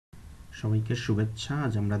সবাইকে শুভেচ্ছা।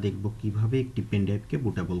 আজ আমরা দেখব কিভাবে একটি পেনড্রাইভকে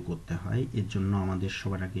বুটেবল করতে হয়। এর জন্য আমাদের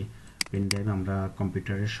সবার আগে পেনড্রাইভ আমরা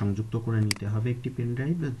কম্পিউটারে সংযুক্ত করে নিতে হবে একটি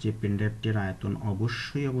পেনড্রাইভ। যে পেনড্রাইভটির আয়তন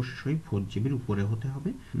অবশ্যই 4 জিবির উপরে হতে হবে।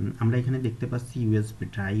 আমরা এখানে দেখতে পাচ্ছি ইউএসবি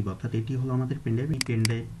ড্রাইভ, অর্থাৎ এটি হলো আমাদের পেনড্রাইভ। এই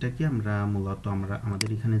পেনড্রাইভটাকে আমরা মূলত আমাদের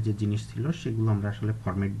এখানে যে জিনিস ছিল সেগুলো আমরা আসলে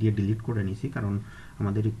ফরম্যাট দিয়ে ডিলিট করে নিয়েছি, কারণ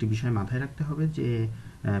আমাদের একটি বিষয় মাথায় রাখতে হবে যে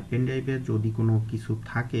পেনড্রাইভে যদি কোনো কিছু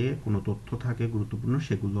থাকে, কোনো তথ্য থাকে গুরুত্বপূর্ণ,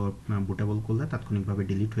 সেগুলো বুটেবল করলে তাৎক্ষণিকভাবে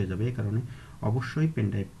ডিলিট হয়ে যাবে। এই কারণে অবশ্যই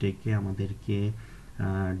পেনড্রাইভটাকে আমাদেরকে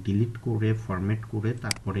ডিলিট করে ফরম্যাট করে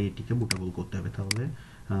তারপরে এটিকে বুটেবল করতে হবে। তাহলে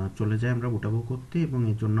চলে যায় আমরা বুটেবল করতে, এবং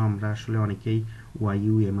এর জন্য আমরা আসলে অনেকেই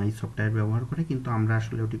YUMI সফটওয়্যার ব্যবহার করে, কিন্তু আমরা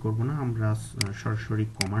আসলে ওটি করব না। আমরা সরাসরি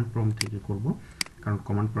কমান্ড প্রম্পট থেকে করব, কারণ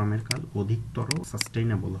কমান্ড প্রম্পটের কাজ অধিকতর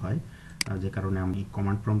সাস্টেইনেবল হয়, যে কারণে আমি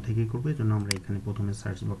কমান্ড প্রম্পট থেকেই করব। এর জন্য আমরা এখানে প্রথমে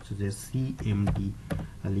সার্চ বক্সে যে CMD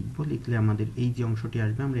লিখব, লিখলে আমাদের এই যে অংশটি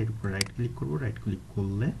আসবে, আমরা এর উপর রাইট ক্লিক করব। রাইট ক্লিক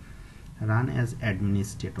করলে রান অ্যাজ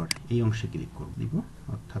অ্যাডমিনিস্ট্রেটর এই অংশে ক্লিক করে দিব,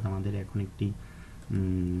 অর্থাৎ আমাদের এখন একটি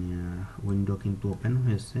উইন্ডো কিন্তু ওপেন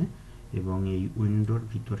হয়েছে, এবং এই উইন্ডোর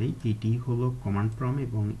ভিতরেই এটি হলো কমান্ড প্রম্পট,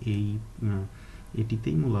 এবং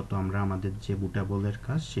এটিতেই মূলত আমরা আমাদের যে বুটেবলের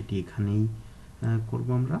কাজ সেটি এখানেই করব।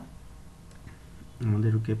 আমরা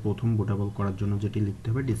আমাদেরকে প্রথম বুটেবল করার জন্য যেটি লিখতে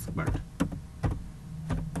হবে ডিসকভার্ট।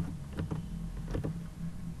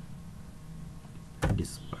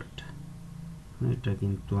 এটা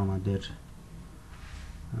কিন্তু আমাদের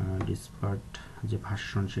ডিসকভার্ট যে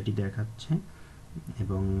ভার্সন সেটি দেখাচ্ছে,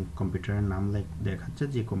 এবং কম্পিউটারের নাম দেখাচ্ছে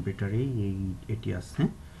যে কম্পিউটারেই এটি আছে,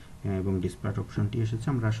 এবং ডিসকভার্ট অপশনটি এসেছে।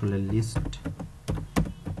 আমরা আসলে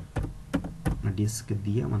ডিস্ক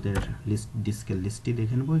দিয়ে আমাদের ডিস্কের লিস্টটি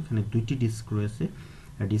দেখে নেব। এখানে 2টি ডিস্ক রয়েছে।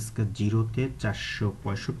 ডিস্ক 0-তে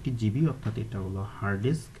 465 জিবি, অর্থাৎ এটা হলো হার্ড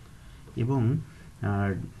ডিস্ক, এবং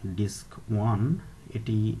ডিস্ক 1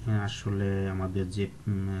 এটি আসলে আমাদের যে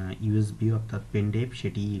ইউএসবি অর্থাৎ পেনড্রাইভ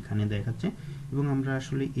সেটি এখানে দেখাচ্ছে, এবং আমরা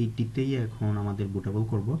আসলে এইটিতেই এখন আমাদের বুটেবল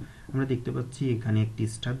করব। আমরা দেখতে পাচ্ছি এখানে একটি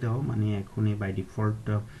স্টার দেওয়া, মানে এখন বাই ডিফল্ট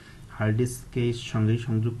হার্ড ডিস্কের সঙ্গেই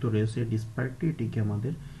সংযুক্ত রয়েছে ডিসকভার্টটি। এটিকে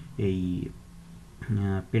আমাদের এই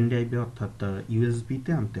পেনড্রাইভে অর্থাৎ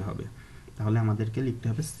ইউএসবিতে আনতে হবে। তাহলে আমাদেরকে লিখতে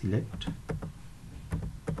হবে সিলেক্ট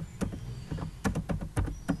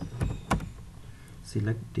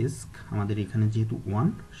ডিস্ক। আমাদের এখানে যেহেতু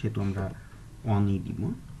 1 সেহেতু আমরা 1ই দিব।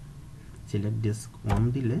 সিলেক্ট ডিস্ক 1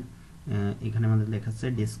 দিলে এখানে আমাদের লেখাচ্ছে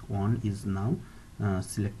disk 1 is now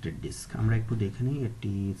selected disk. আমরা একটু দেখে নিই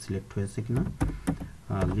এটি সিলেক্ট হয়েছে কিনা।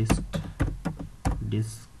 লিস্ট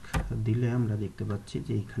ডিস্ক দিলে আমরা দেখতে পাচ্ছি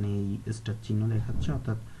যে এখানে এই স্টার চিহ্ন দেখাচ্ছে,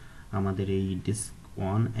 অর্থাৎ আমাদের এই ডিস্ক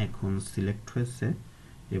 1 এখন সিলেক্ট হয়েছে,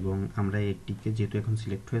 এবং আমরা এটিকে যেহেতু এখন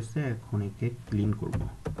সিলেক্ট হয়েছে এখন একে ক্লিন করব।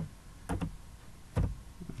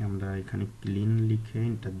 আমরা এখানে ক্লিন লিখে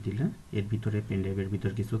এন্টার দিলে এর ভিতরে পেনড্রাইভের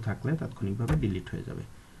ভিতরে কিছু থাকলে তাৎক্ষণিকভাবে ডিলিট হয়ে যাবে।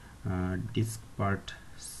 Disk part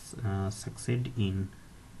succeed in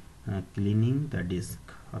cleaning the disk,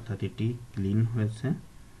 অর্থাৎ এটি ক্লিন হয়েছে।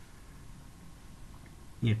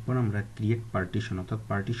 এরপর আমরা ক্রিয়েট পার্টিশন অর্থাৎ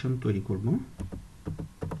পার্টিশন তৈরি করব।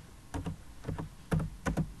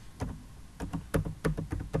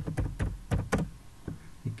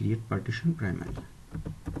 Create partition primary.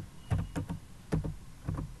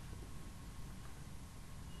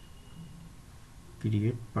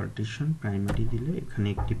 Create partition primary দিলে এখানে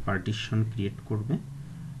একটি পার্টিশন ক্রিয়েট করবে।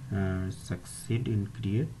 Succeed in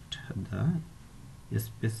create the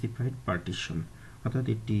specified partition, অর্থাৎ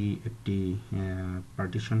এটি একটি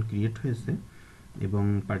পার্টিশন ক্রিয়েট হয়েছে, এবং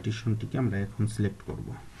পার্টিশনটিকে আমরা এখন সিলেক্ট করব।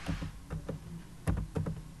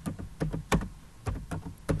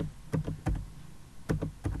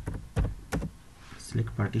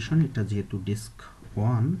 সিলেক্ট পার্টিশন, এটা যেহেতু ডিস্ক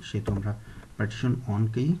 1 সেহেতু আমরা পার্টিশন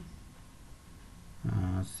 1কেই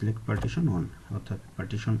সিলেক্ট পার্টিশন 1, অর্থাৎ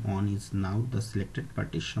partition 1 is now the selected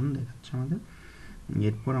partition দেখাচ্ছে আমাদের।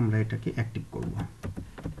 এরপর আমরা এটাকে অ্যাক্টিভ করব।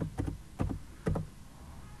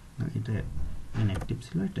 এটা ইনঅ্যাক্টিভ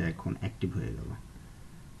ছিল, এটা এখন অ্যাক্টিভ হয়ে গেল।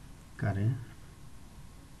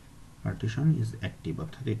 পার্টিশন ইজ অ্যাক্টিভ,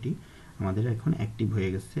 অর্থাৎ এটি আমাদের এখন অ্যাক্টিভ হয়ে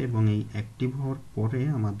গেছে, এবং এই অ্যাক্টিভ হওয়ার পরে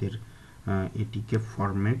আমাদের এটিকে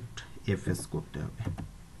ফরম্যাট FS করতে হবে।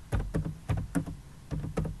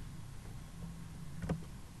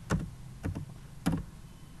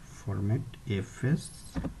 ফরম্যাট FS,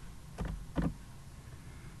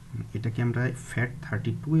 এটাকে আমরা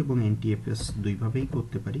FAT32 এবং NTFS দুইভাবেই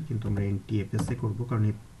করতে পারি, কিন্তু আমরা NTFS এ করব, কারণ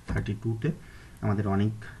এই 32তে আমাদের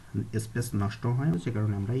অনেক স্পেস নষ্ট হয়, সে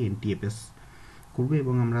কারণে আমরা NTFS করব।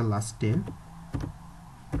 এবং আমরা লাস্টে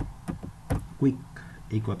কুইক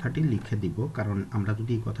এই কথাটি লিখে দিব, কারণ আমরা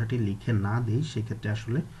যদি এই কথাটি লিখে না দিই সেক্ষেত্রে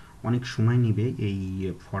আসলে অনেক সময় নেবে এই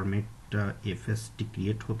ফরম্যাট এফএসটি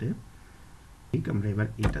ক্রিয়েট হতে। ঠিক আমরা এবার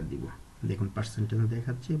এটা দিব, দেখুন পার্সেন্টেজ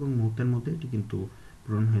দেখাচ্ছে এবং মুহূর্তের মধ্যে এটি কিন্তু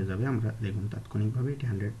পূরণ হয়ে যাবে। আমরা দেখুন তাৎক্ষণিকভাবে এটি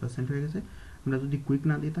 100% হয়ে গেছে। আমরা যদি কুইক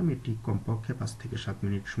না দিতাম এটি কমপক্ষে 5 থেকে 7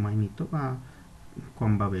 মিনিট সময় নিত বা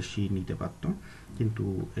কম বা বেশি নিতে পারত, কিন্তু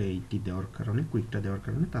এইটি দেওয়ার কারণে, কুইকটা দেওয়ার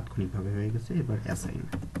কারণে তাৎক্ষণিকভাবে হয়ে গেছে। এবার অ্যাসাইন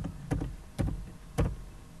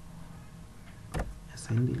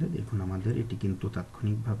দিলে দেখুন আমাদের এটি কিন্তু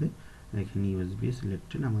তাৎক্ষণিকভাবে এখানে ইউএসবি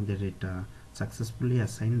সিলেক্টেড, আমাদের এটা successfully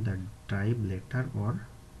assign the drive letter or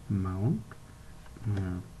Mount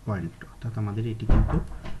point, অর্থাৎ আমাদের এটি কিন্তু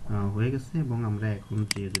হয়ে গেছে। এবং আমরা এখন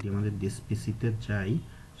যে যদি আমাদের দিস পিসিতে যাই,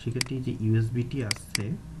 সেক্ষেত্রে যে ইউএসবিটি আসছে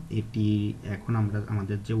এটি এখন আমরা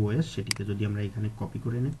আমাদের যে ওএস সেটিকে যদি আমরা এখানে কপি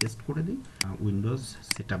করে এনে পেস্ট করে দিই, উইন্ডোজ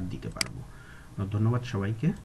সেটআপ দিতে পারবো। ধন্যবাদ সবাইকে।